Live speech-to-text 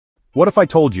What if I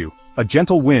told you, a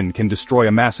gentle wind can destroy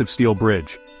a massive steel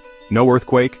bridge? No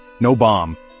earthquake, no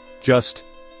bomb, just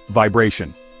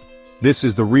vibration. This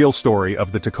is the real story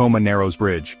of the Tacoma Narrows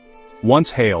Bridge, once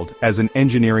hailed as an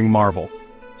engineering marvel.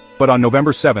 But on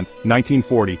November 7,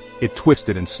 1940, it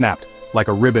twisted and snapped, like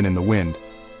a ribbon in the wind.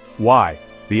 Why?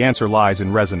 The answer lies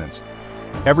in resonance.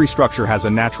 Every structure has a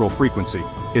natural frequency,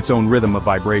 its own rhythm of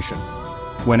vibration.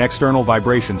 When external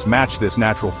vibrations match this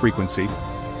natural frequency,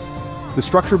 the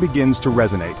structure begins to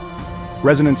resonate.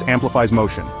 Resonance amplifies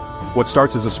motion. What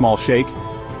starts as a small shake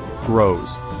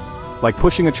grows. Like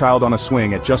pushing a child on a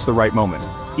swing at just the right moment,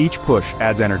 each push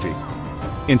adds energy.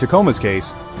 In Tacoma's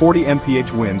case, 40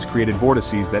 mph winds created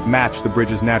vortices that match the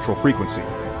bridge's natural frequency.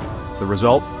 The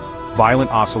result?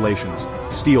 Violent oscillations.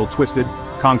 Steel twisted,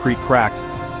 concrete cracked.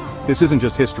 This isn't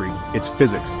just history, it's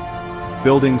physics.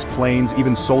 Buildings, planes,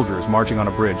 even soldiers marching on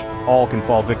a bridge, all can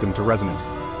fall victim to resonance.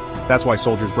 That's why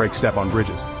soldiers break step on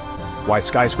bridges. Why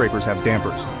skyscrapers have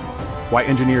dampers. Why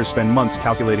engineers spend months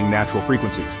calculating natural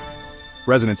frequencies.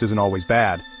 Resonance isn't always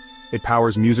bad. It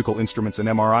powers musical instruments and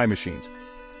MRI machines.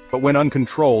 But when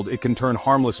uncontrolled, it can turn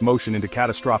harmless motion into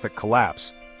catastrophic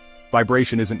collapse.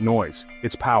 Vibration isn't noise,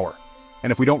 it's power.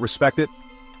 And if we don't respect it,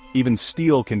 even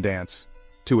steel can dance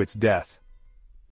to its death.